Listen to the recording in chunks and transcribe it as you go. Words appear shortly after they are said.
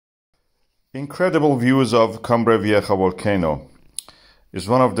Incredible views of Cumbre Vieja volcano is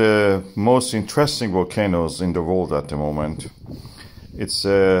one of the most interesting volcanoes in the world at the moment. It's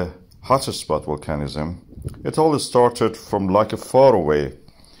a hotspot volcanism. It all started from like a faraway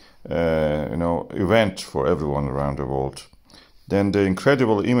event for everyone around the world. Then the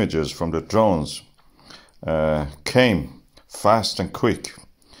incredible images from the drones came fast and quick.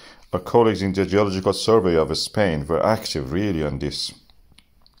 Our colleagues in the Geological Survey of Spain were active really on this.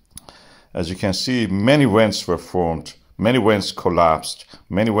 As you can see, many vents were formed, many vents collapsed,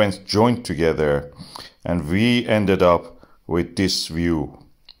 many vents joined together, and we ended up with this view.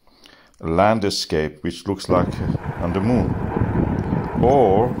 A landscape which looks like on the moon,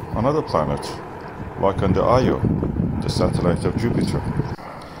 or another planet, like on the Io, the satellite of Jupiter.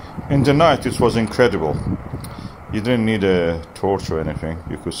 In the night it was incredible. You didn't need a torch or anything,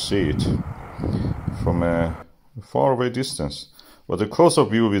 you could see it from a faraway distance. But a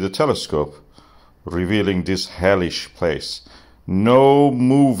close-up view with a telescope revealing this hellish place. No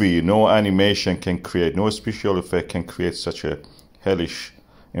movie, no animation can create, no special effect can create such a hellish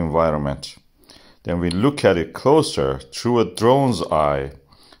environment. Then we look at it closer through a drone's eye,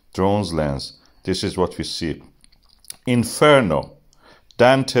 drone's lens. This is what we see. Inferno,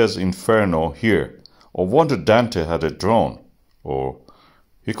 Dante's Inferno here. I wonder Dante had a drone, or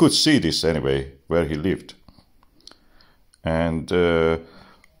he could see this anyway, where he lived. And the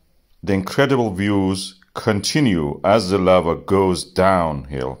incredible views continue as the lava goes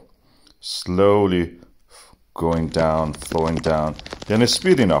downhill, slowly going down, flowing down, then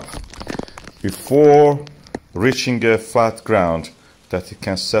speeding up before reaching a flat ground that it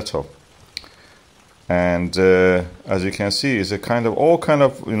can settle. And as you can see, it's a kind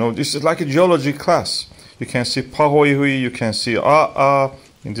of this is like a geology class. You can see Pahoihui, you can see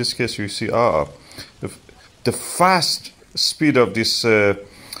in this case you see The fast speed of this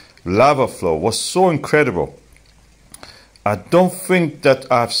lava flow was so incredible. I don't think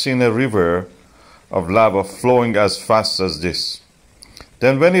that I've seen a river of lava flowing as fast as this.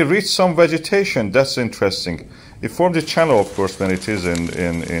 Then when it reached some vegetation, that's interesting. It formed a channel, of course, when it is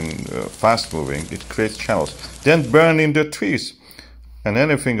in fast moving. It creates channels. Then burning the trees and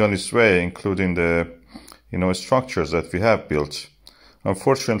anything on its way, including the structures that we have built.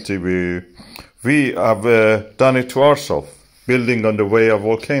 Unfortunately, we have done it to ourselves, building on the way of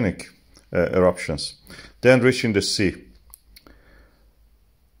volcanic eruptions, then reaching the sea.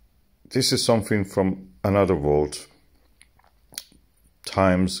 This is something from another world,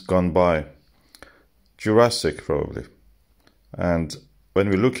 times gone by, Jurassic probably. And when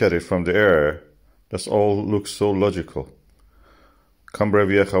we look at it from the air, that all looks so logical. Cumbre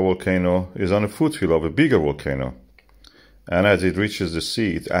Vieja volcano is on a foothill of a bigger volcano. And as it reaches the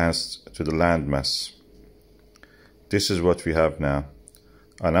sea, it adds to the landmass. This is what we have now.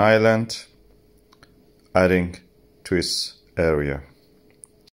 An island adding to its area.